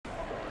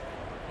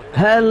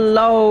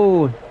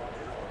Hello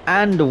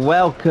and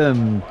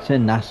welcome to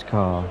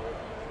NASCAR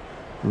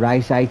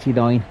Race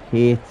 89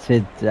 here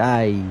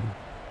today.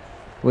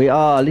 We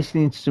are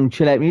listening to some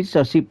chill out music,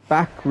 so sit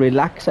back,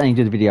 relax and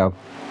enjoy the video.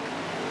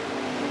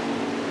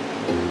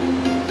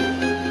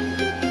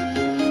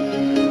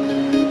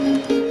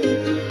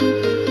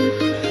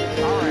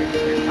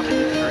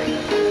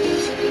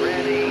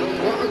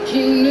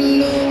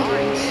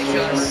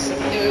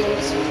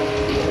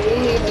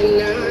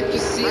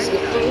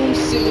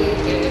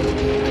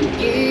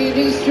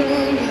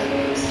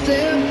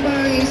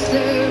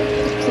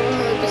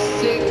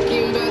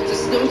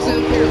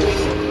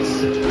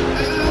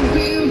 I've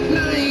been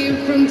flying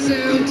from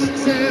town to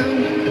town,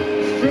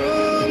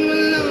 from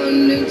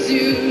London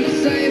to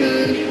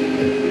Taiwan.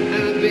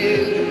 I've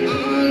been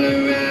all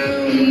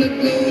around the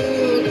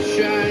globe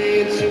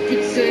trying to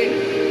protect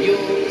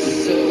your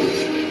soul.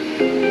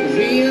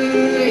 We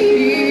are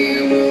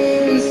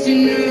heroes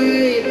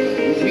tonight.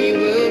 We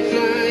will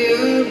fly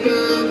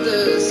above the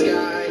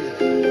sky.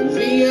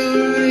 We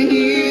are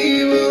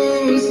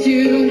heroes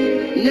tonight.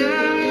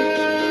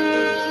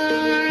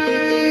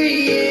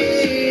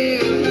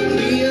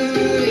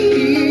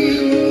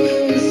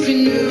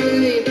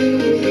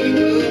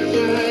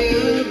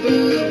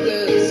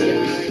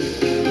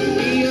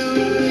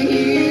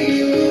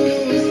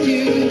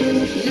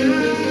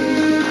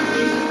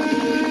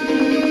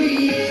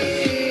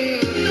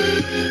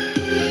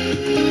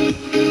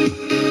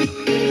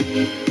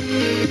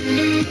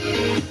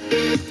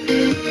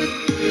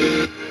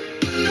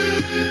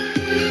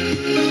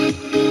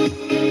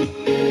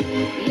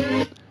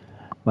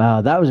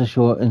 Well, that was a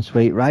short and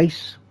sweet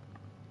race.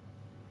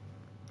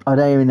 I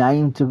don't even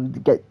aim to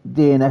get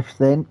DNFs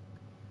then.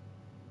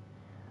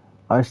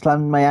 I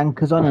slammed my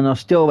anchors on and I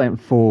still went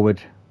forward.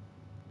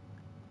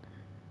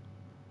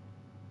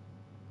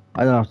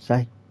 I don't know what to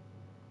say.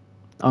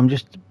 I'm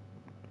just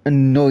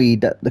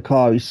annoyed that the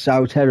car is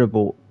so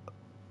terrible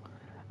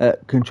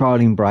at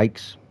controlling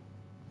brakes.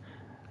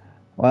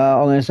 Well,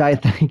 I'm going to say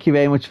thank you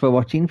very much for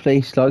watching.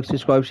 Please like,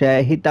 subscribe,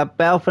 share, hit that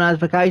bell for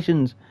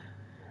notifications.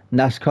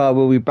 NASCAR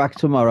will be back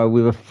tomorrow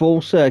with a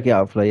full circuit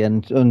hopefully,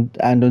 and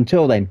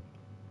until then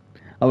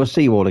I will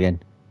see you all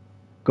again.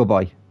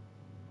 Goodbye.